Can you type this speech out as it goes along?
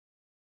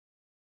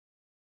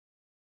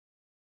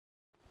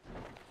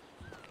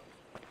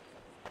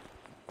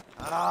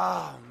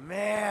Oh,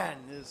 man,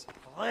 this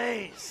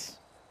place.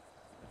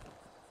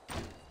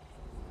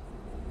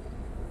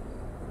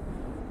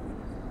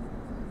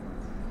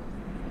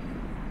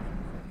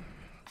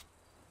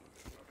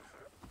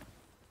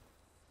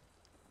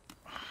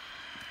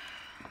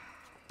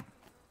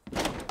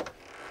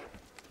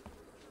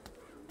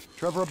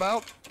 Trevor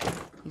about?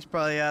 He's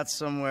probably out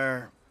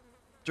somewhere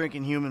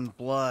drinking human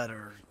blood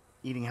or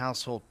eating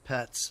household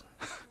pets.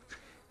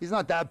 He's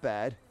not that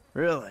bad.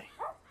 Really?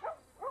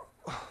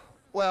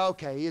 Well,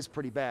 okay, he is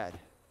pretty bad.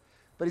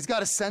 But he's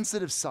got a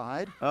sensitive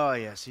side. Oh,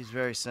 yes, he's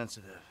very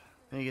sensitive.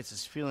 When he gets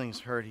his feelings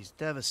hurt, he's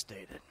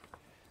devastated.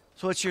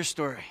 So what's your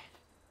story?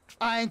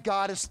 I ain't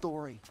got a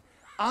story.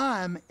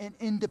 I'm an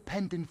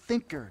independent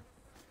thinker.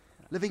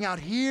 Living out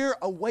here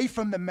away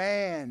from the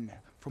man.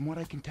 From what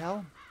I can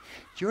tell,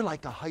 you're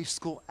like a high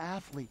school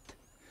athlete.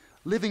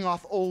 Living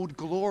off old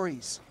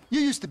glories. You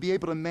used to be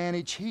able to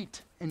manage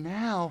heat. And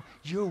now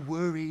you're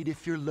worried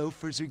if your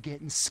loafers are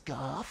getting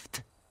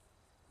scuffed.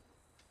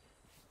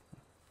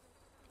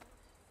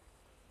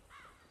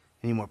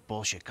 Any more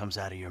bullshit comes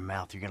out of your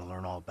mouth, you're gonna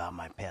learn all about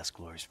my past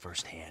glories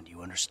firsthand.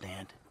 You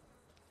understand?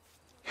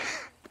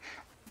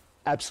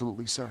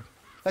 Absolutely, sir.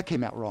 That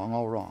came out wrong,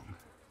 all wrong.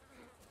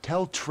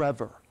 Tell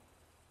Trevor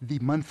the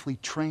monthly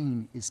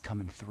train is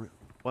coming through.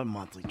 What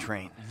monthly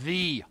train?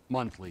 The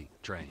monthly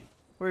train.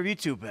 Where have you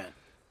two been?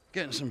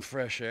 Getting some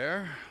fresh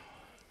air.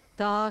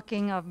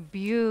 Talking of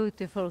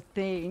beautiful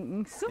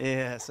things.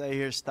 Yes, I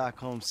hear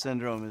Stockholm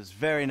Syndrome is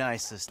very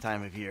nice this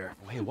time of year.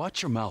 Hey,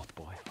 watch your mouth,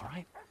 boy, all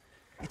right?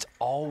 It's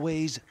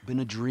always been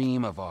a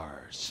dream of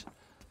ours.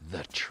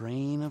 The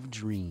train of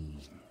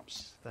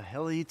dreams. The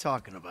hell are you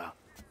talking about?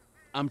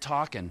 I'm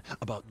talking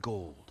about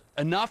gold.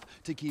 Enough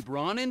to keep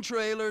Ron in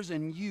trailers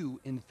and you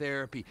in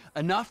therapy.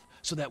 Enough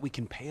so that we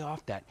can pay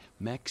off that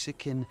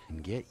Mexican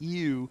and get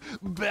you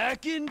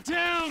back in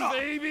town,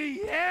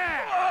 baby!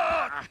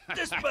 Yeah!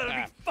 This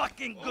better be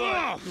fucking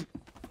good!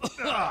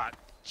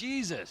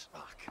 Jesus.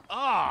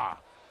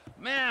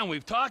 Man,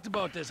 we've talked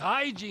about this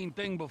hygiene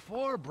thing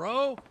before,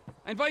 bro.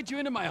 I invite you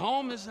into my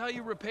home, this is how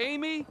you repay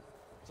me?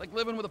 It's like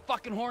living with a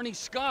fucking horny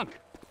skunk.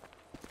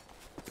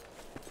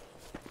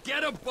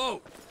 Get a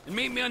boat and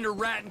meet me under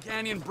Raton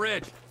Canyon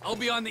Bridge. I'll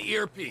be on the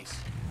earpiece.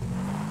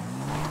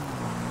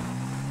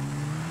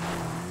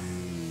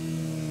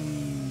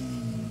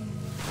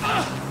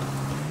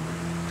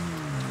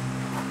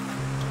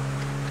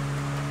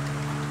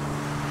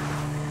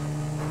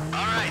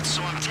 Alright,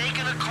 so I'm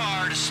taking a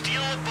car to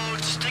steal a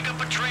boat, stick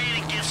up a train,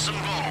 and get some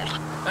gold.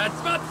 That's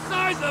about the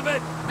size of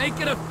it. Make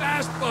it a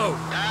fast boat.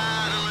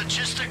 The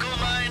logistical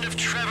mind of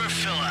Trevor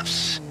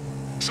Phillips.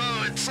 So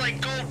it's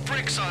like gold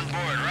bricks on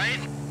board, right?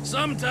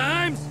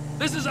 Sometimes.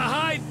 This is a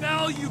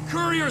high-value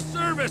courier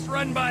service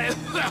run by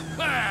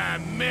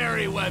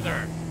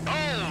Merryweather.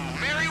 Oh,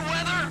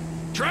 Merryweather?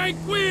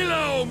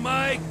 Tranquilo,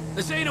 Mike.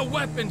 This ain't a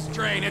weapons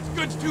train. It's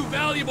goods too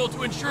valuable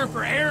to insure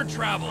for air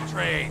travel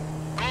trade.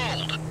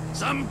 Gold.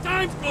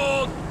 Sometimes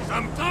gold,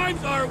 sometimes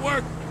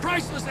artwork,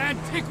 priceless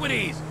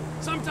antiquities.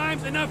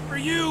 Sometimes enough for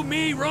you,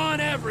 me, Ron,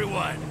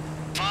 everyone.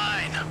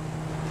 Fine.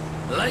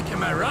 Like a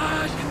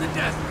mirage in the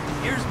desert,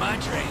 here's my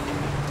train.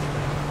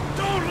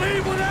 Don't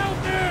leave without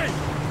me!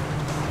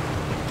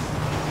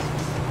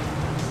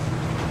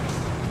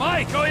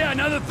 Mike, oh yeah,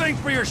 another thing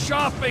for your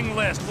shopping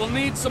list. We'll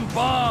need some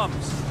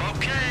bombs.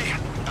 Okay,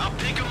 I'll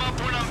pick them up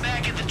when I'm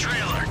back at the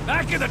trailer.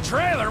 Back at the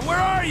trailer? Where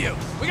are you?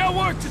 We got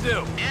work to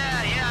do.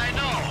 Yeah, I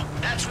know.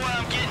 That's why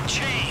I'm getting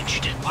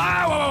changed.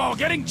 Wow,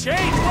 getting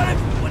changed?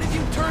 What have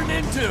you turned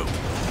into?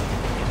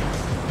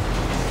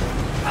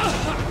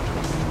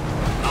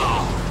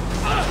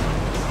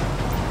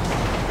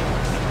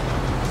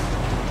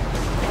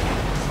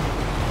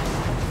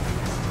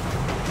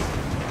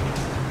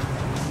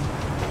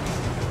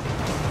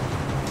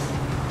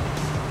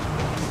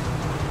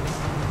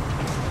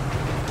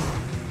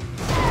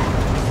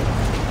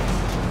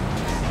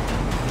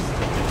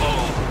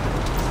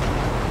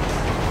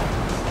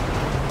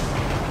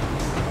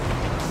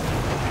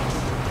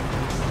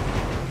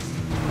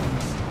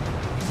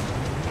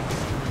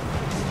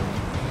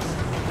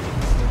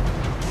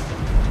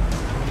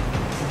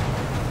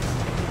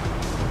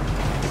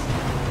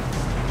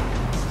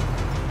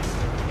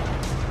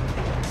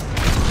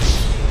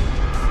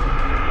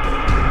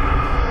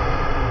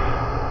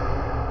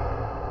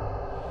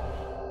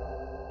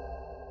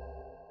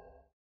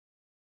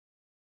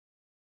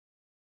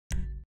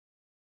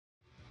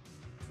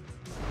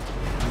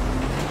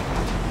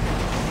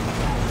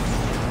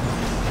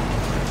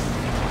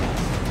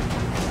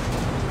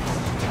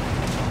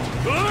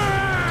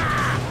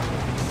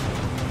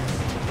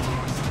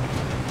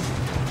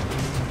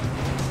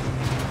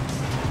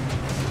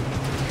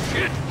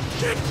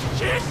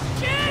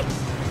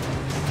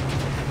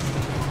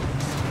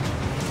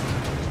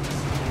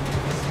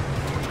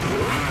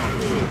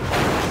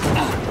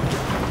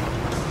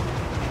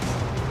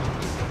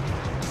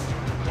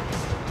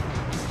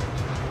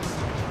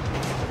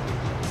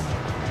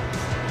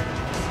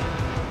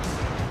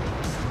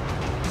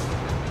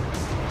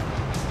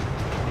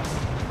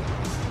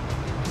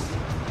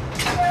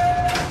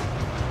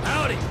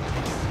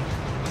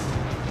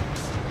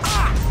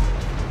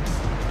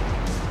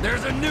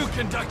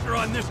 conductor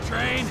on this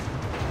train?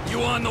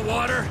 You on the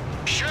water?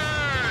 Sure,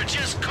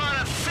 just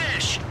caught a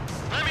fish.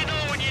 Let me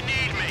know when you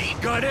need me.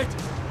 Got it?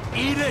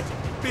 Eat it?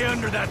 Be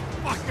under that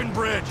fucking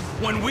bridge.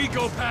 When we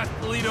go past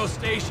Toledo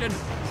Station,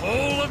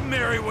 whole of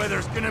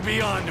Merryweather's gonna be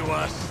on to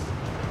us.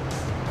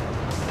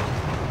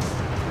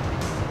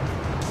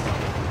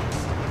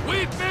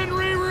 We've been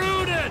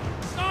rerouted!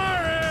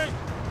 Sorry!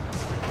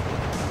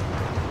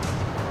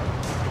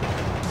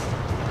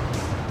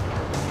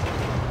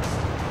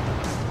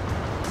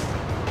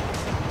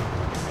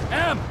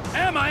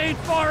 Em, I ain't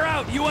far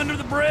out. You under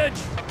the bridge?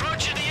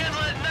 Approaching the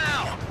inlet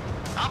now.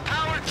 I'll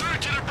power through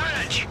to the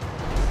bridge.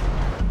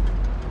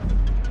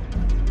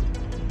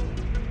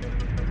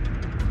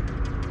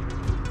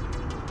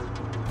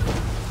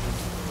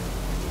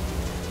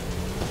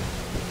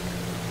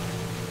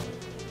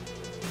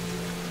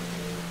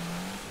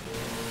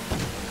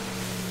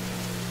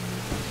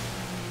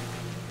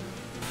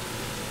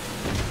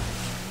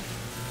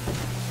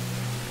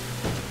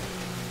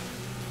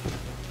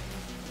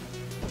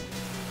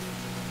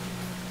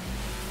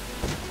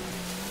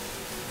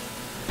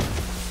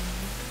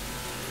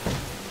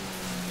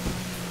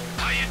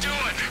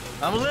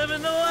 I'm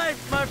living the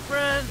life, my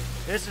friend.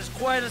 This is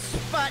quite a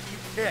spot you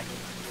picked.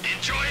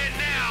 Enjoy it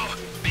now,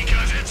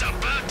 because it's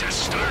about to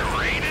start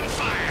raining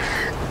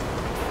fire.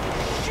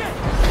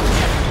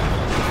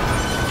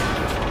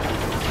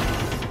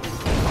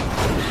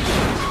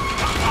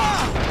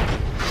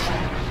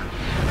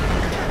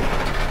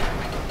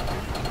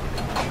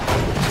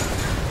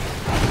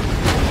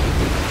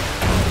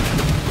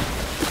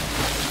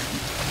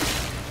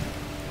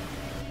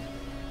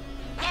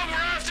 What we're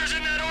after's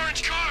in that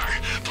orange car.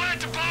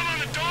 Plant the bomb on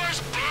the doors,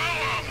 blow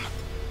them.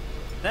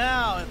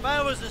 Now, if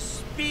I was a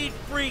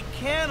speed-free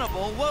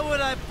cannibal, what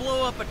would I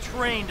blow up a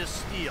train to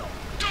steal?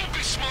 Don't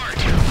be smart.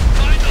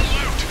 Find the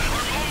loot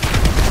or move.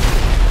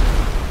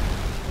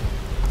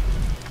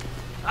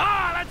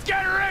 Ah, let's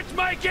get rich,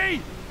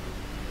 Mikey!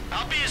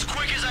 I'll be as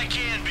quick as I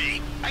can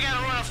be. I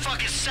gotta run a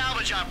fucking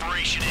salvage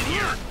operation in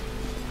here.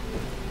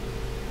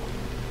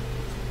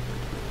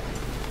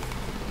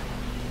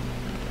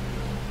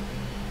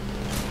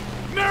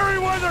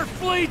 Merryweather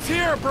fleet's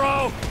here,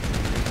 bro!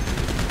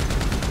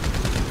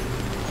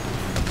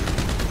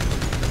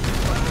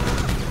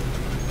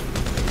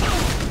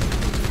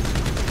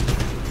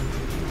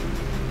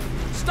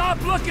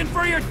 Stop looking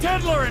for your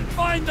tiddler and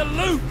find the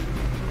loot!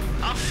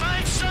 I'll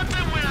find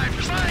something when I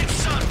find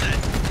something.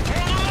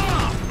 Hold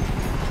on!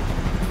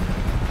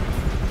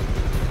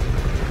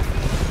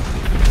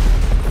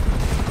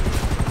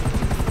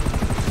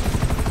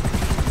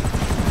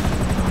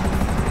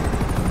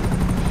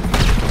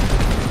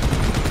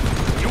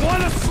 You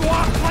wanna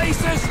swap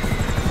places?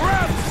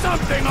 Grab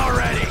something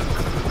already!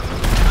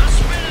 I'm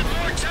spending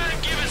more time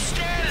giving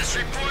status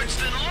reports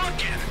than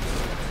looking.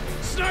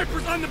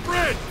 Snipers on the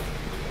bridge!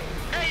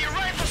 Hey, your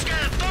rifle's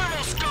got a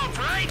thermal scope,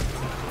 right?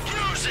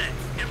 Use it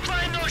and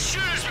find those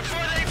shooters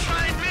before they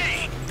find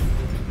me.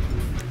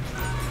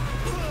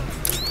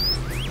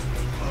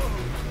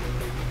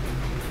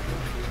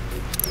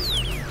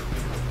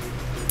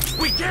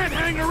 We can't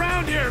hang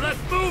around here! Let's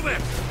move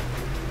it!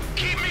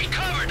 Keep me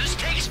covered. This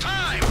takes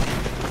time.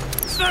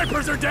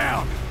 Snipers are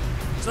down!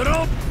 So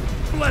don't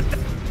let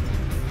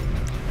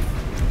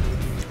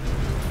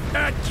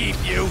that keep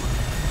you!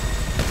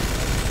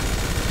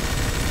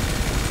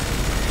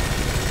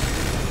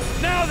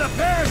 Now the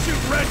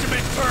parachute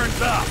regiment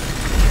turns up!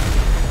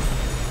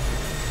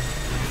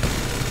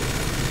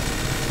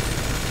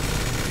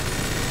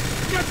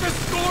 Get the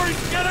score and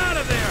get out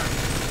of there!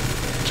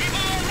 Keep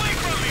them away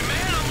from me,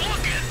 man. I'm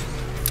looking.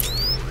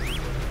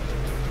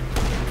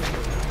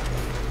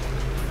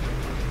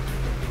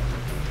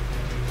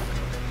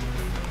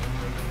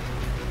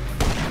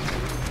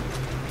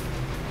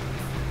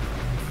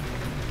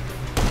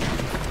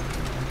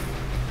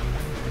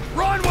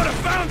 Ron would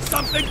have found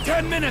something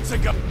 10 minutes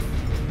ago!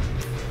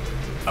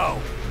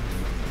 Oh.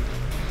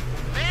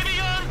 Baby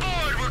on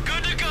board. We're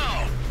good to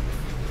go.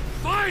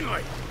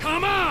 Finally!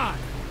 Come on!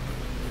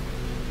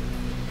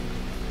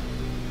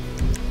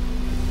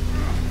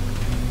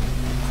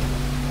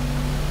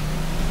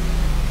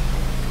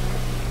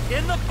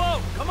 In the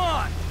boat, come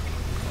on!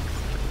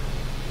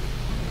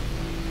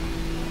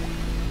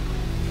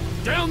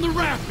 Down the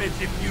rapids,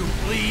 if you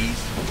please!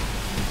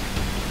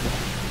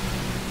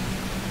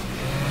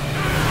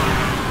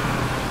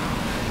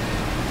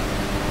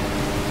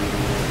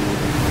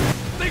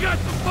 They got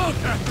the boat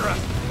after us!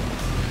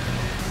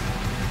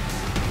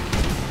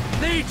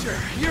 Nature,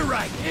 you're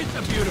right, it's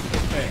a beautiful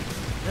thing.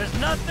 There's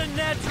nothing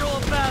natural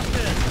about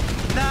this.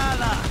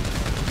 Nada.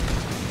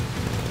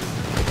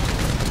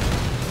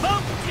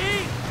 Boat, G!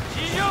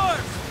 She's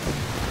yours!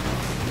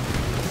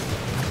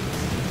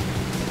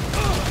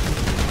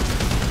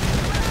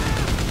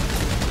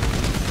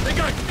 They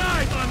got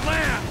guys on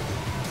land!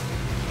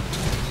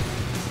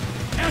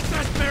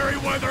 SS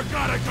Merryweather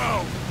gotta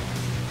go!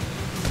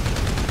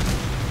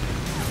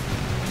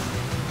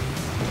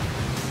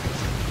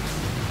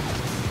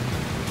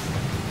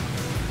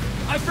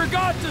 I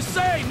forgot to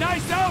say,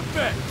 nice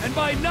outfit! And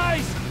by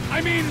nice,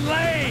 I mean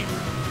lame!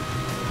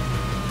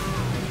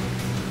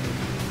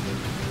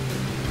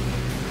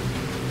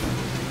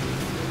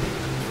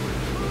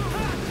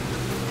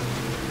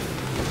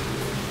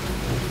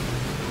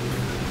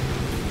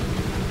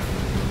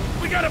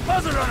 got a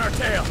buzzard on our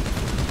tail!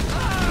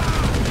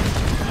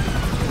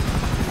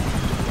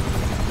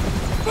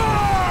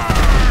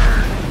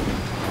 Burn!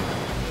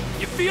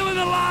 You feeling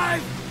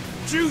alive?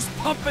 Juice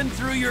pumping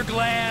through your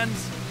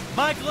glands?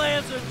 My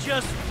glands are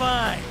just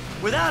fine.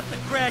 Without the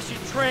crashing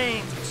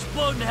trains,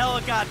 exploding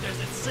helicopters,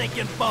 and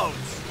sinking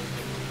boats.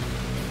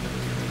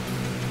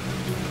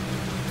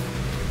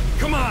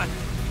 Come on!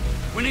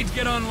 We need to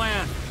get on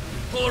land.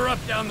 Pull her up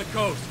down the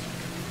coast.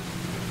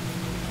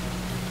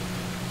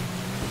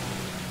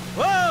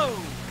 Whoa!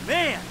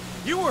 Man,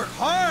 you work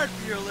hard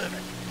for your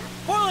living.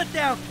 Boil it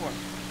down for me.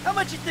 How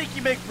much you think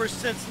you make for a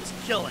senseless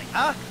killing,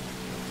 huh?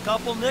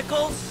 Couple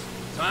nickels?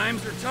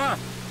 Times are tough.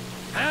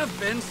 Have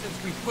been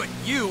since we put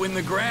you in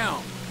the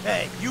ground.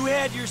 Hey, you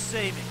had your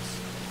savings.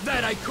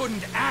 That I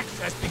couldn't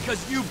access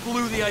because you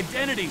blew the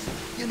identities.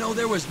 You know,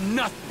 there was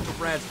nothing to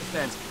Brad's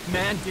defense.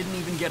 Man didn't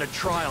even get a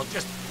trial,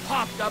 just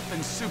popped up in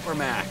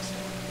Supermax.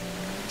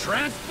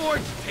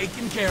 Transport's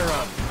taken care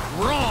of.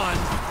 Ron's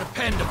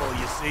dependable,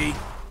 you see.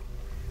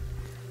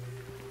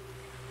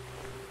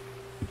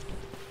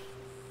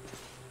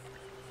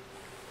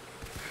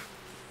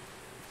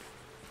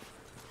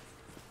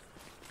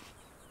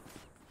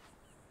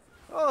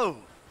 Oh,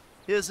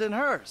 his and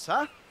hers,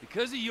 huh?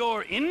 Because of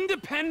your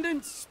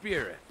independent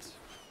spirit.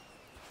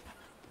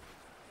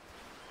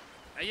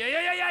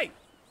 Hey!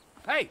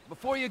 Hey,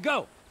 before you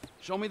go,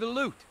 show me the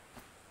loot.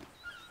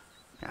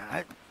 All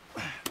right.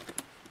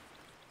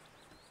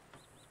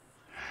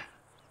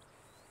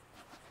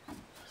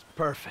 It's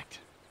perfect.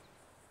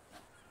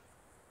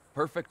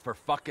 Perfect for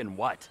fucking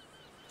what?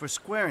 For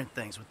squaring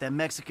things with that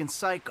Mexican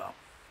psycho.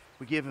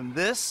 We give him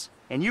this,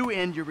 and you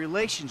end your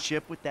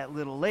relationship with that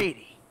little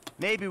lady.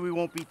 Maybe we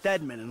won't be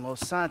deadmen in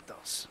Los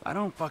Santos. I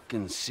don't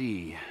fucking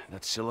see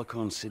that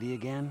Silicon City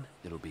again.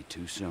 It'll be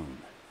too soon.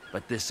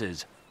 But this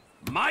is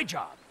my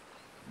job,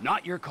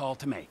 not your call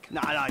to make.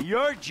 Nah,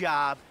 your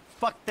job.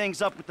 Fuck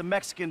things up with the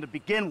Mexican to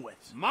begin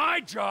with. My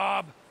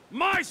job,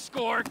 my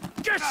score,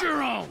 get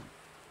your own!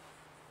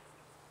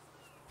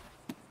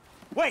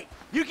 Wait,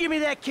 you give me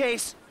that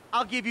case,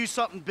 I'll give you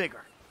something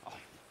bigger.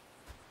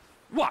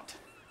 What?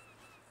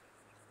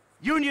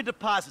 Union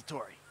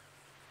Depository.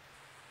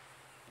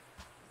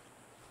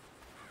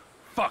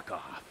 Fuck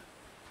off.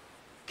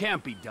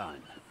 Can't be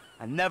done.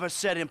 I never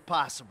said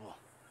impossible.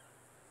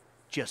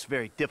 Just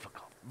very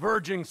difficult.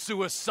 Verging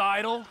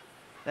suicidal?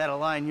 That a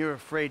line you're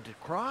afraid to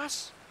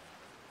cross?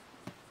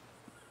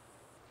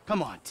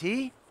 Come on,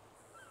 T.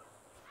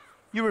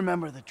 You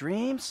remember the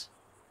dreams?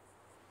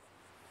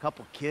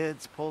 Couple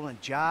kids pulling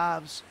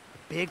jobs,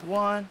 a big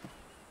one.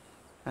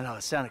 I know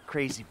it sounded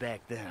crazy back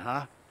then,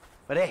 huh?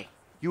 But hey,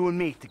 you and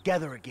me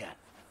together again.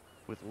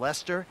 With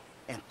Lester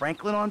and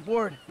Franklin on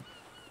board,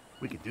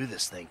 we can do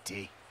this thing,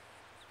 T.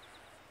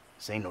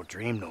 This ain't no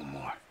dream no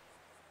more.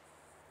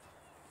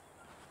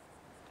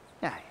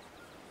 Yeah.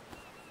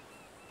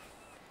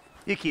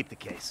 You keep the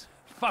case.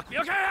 Fuck me.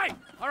 Okay, hey!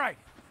 All right.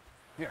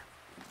 Here.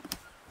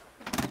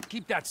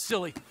 Keep that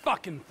silly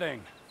fucking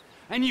thing.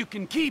 And you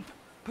can keep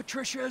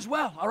Patricia as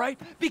well, all right?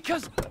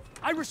 Because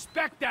I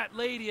respect that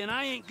lady and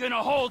I ain't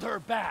gonna hold her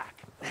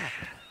back.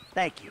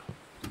 Thank you.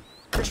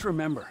 Just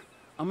remember,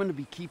 I'm gonna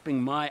be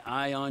keeping my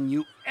eye on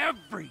you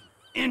every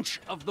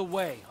inch of the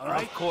way, all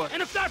right? Of course.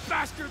 And if that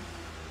bastard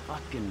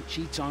fucking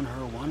cheats on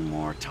her one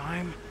more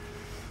time,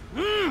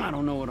 I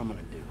don't know what I'm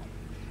gonna do.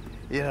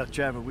 You know,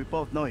 Trevor, we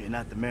both know you're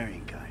not the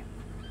marrying kind.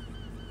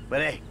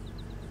 But hey,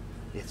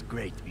 it's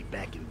great to be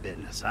back in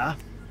business, huh?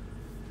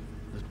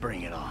 Let's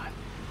bring it on.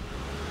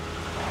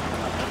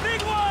 The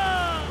big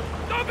one!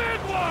 The big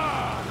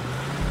one!